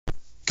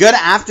Good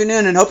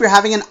afternoon, and hope you're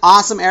having an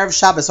awesome Erev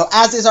Shabbos. So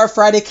as is our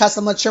Friday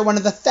custom, let's share one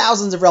of the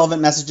thousands of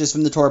relevant messages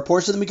from the Torah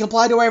portion that we can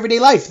apply to our everyday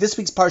life. This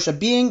week's Parsha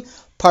being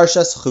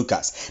Parshas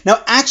Chukas. Now,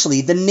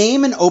 actually, the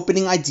name and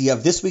opening idea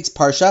of this week's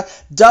Parsha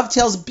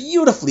dovetails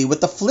beautifully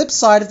with the flip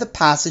side of the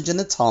passage in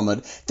the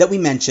Talmud that we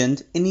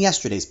mentioned in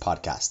yesterday's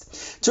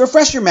podcast. To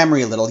refresh your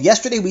memory a little,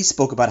 yesterday we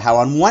spoke about how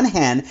on one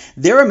hand,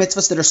 there are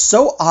mitzvahs that are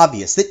so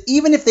obvious that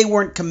even if they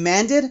weren't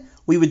commanded,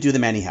 we would do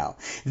them anyhow.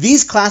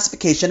 These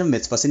classification of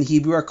mitzvahs in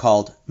Hebrew are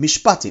called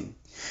mishpatim.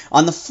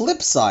 On the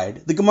flip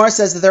side, the Gemara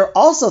says that there are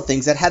also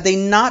things that had they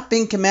not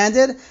been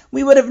commanded,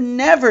 we would have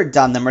never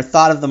done them or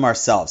thought of them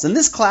ourselves. And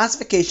this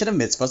classification of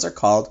mitzvahs are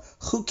called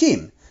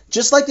chukim,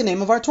 just like the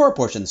name of our Torah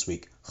portion this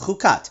week,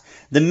 chukat,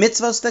 the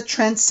mitzvahs that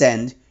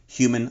transcend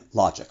human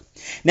logic.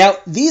 Now,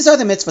 these are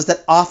the mitzvahs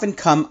that often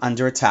come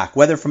under attack,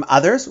 whether from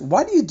others,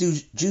 why do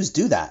Jews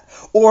do that?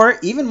 Or,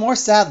 even more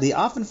sadly,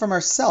 often from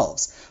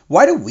ourselves.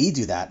 Why do we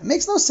do that? It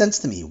makes no sense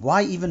to me.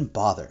 Why even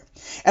bother?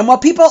 And while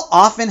people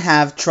often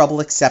have trouble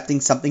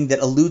accepting something that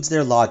eludes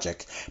their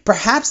logic,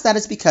 perhaps that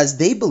is because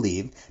they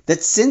believe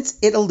that since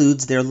it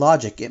eludes their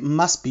logic, it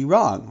must be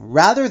wrong,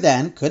 rather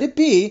than, could it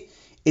be,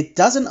 it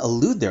doesn't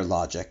elude their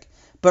logic,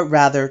 but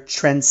rather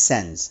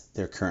transcends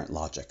their current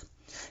logic.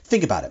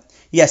 Think about it.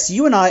 Yes,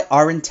 you and I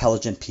are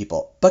intelligent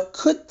people, but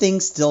could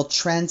things still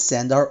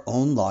transcend our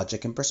own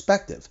logic and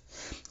perspective?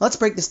 Let's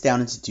break this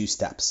down into two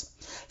steps.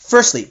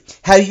 Firstly,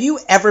 have you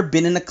ever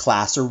been in a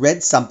class or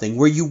read something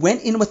where you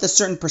went in with a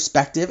certain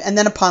perspective and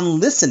then upon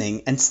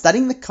listening and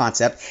studying the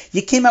concept,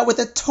 you came out with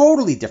a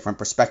totally different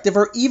perspective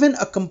or even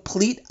a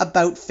complete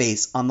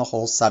about-face on the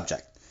whole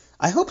subject?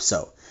 I hope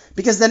so,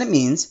 because then it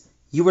means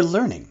you were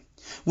learning.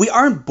 We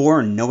aren't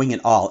born knowing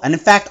it all, and in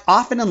fact,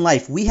 often in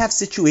life, we have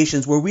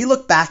situations where we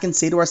look back and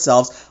say to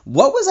ourselves,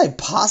 what was I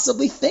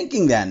possibly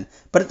thinking then?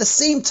 But at the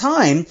same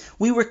time,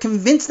 we were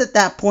convinced at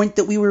that point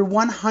that we were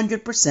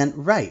 100%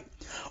 right.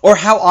 Or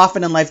how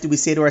often in life do we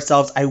say to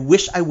ourselves, I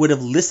wish I would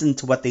have listened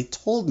to what they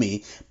told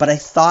me, but I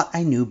thought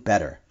I knew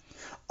better.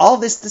 All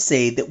this to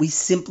say that we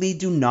simply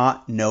do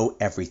not know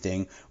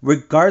everything,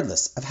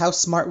 regardless of how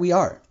smart we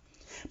are.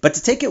 But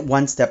to take it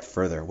one step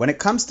further, when it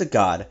comes to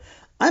God,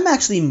 I'm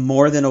actually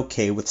more than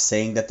okay with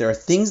saying that there are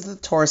things that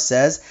the Torah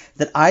says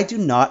that I do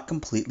not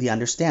completely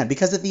understand.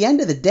 Because at the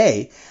end of the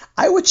day,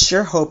 I would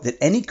sure hope that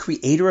any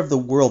creator of the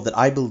world that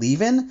I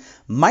believe in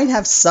might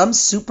have some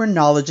super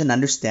knowledge and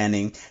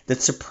understanding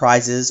that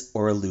surprises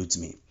or eludes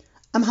me.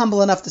 I'm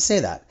humble enough to say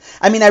that.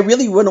 I mean, I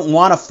really wouldn't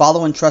want to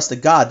follow and trust a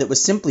God that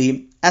was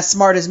simply as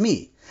smart as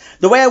me.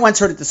 The way I once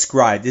heard it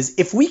described is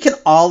if we can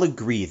all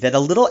agree that a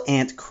little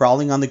ant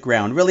crawling on the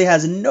ground really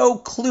has no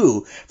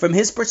clue from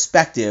his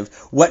perspective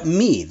what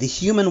me, the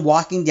human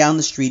walking down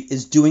the street,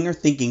 is doing or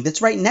thinking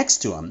that's right next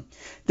to him,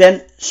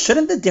 then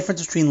shouldn't the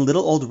difference between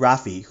little old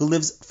Rafi, who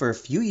lives for a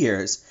few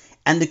years,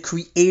 and the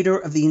creator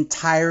of the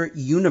entire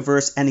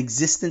universe and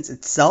existence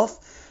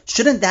itself,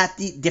 shouldn't that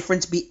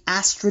difference be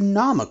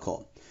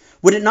astronomical?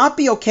 Would it not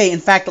be okay, in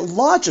fact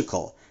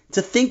logical,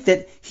 to think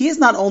that he is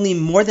not only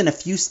more than a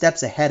few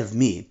steps ahead of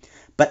me,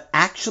 but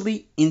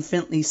actually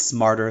infinitely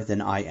smarter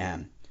than I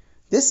am?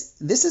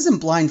 This isn't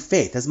blind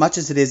faith as much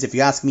as it is, if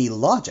you ask me,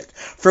 logic.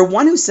 For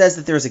one who says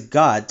that there's a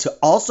God to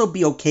also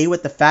be okay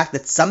with the fact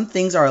that some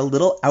things are a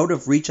little out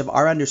of reach of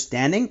our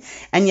understanding,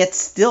 and yet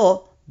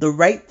still the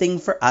right thing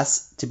for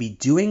us to be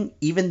doing,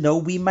 even though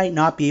we might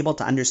not be able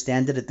to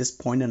understand it at this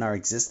point in our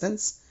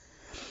existence?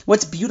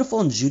 What's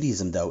beautiful in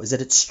Judaism, though, is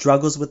that it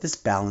struggles with this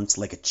balance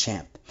like a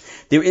champ.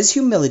 There is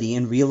humility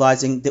in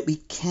realizing that we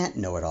can't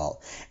know it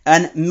all,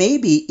 and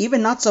maybe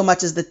even not so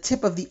much as the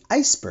tip of the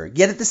iceberg.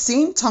 Yet at the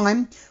same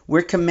time,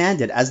 we're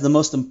commanded, as the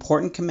most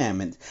important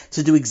commandment,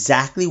 to do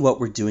exactly what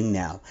we're doing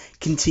now.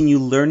 Continue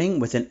learning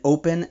with an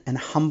open and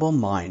humble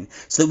mind,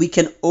 so that we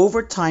can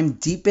over time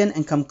deepen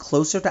and come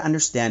closer to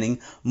understanding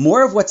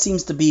more of what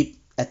seems to be,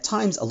 at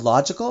times,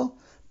 illogical,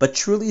 but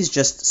truly is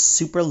just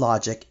super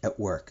logic at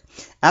work.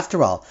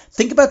 After all,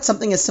 think about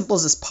something as simple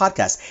as this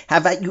podcast.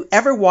 Have you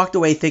ever walked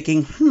away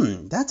thinking,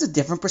 that's a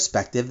different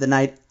perspective than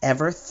I'd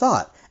ever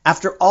thought?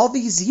 After all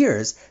these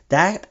years,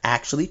 that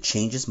actually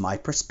changes my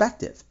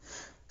perspective.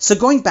 So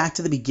going back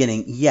to the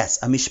beginning,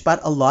 yes, a mishpat,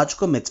 a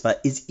logical mitzvah,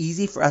 is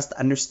easy for us to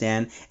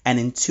understand and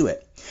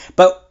intuit.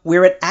 But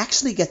where it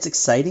actually gets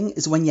exciting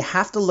is when you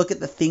have to look at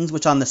the things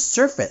which on the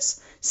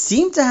surface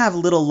seem to have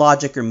little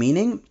logic or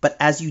meaning, but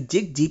as you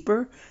dig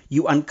deeper,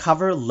 you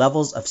uncover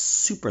levels of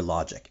super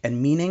logic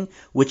and meaning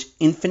which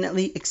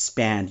infinitely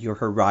expand your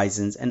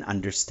horizons and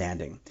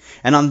understanding.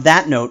 And on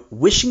that note,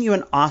 wishing you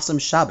an awesome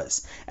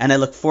Shabbos, and I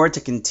look forward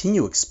to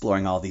continue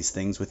exploring all these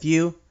things with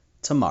you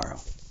tomorrow.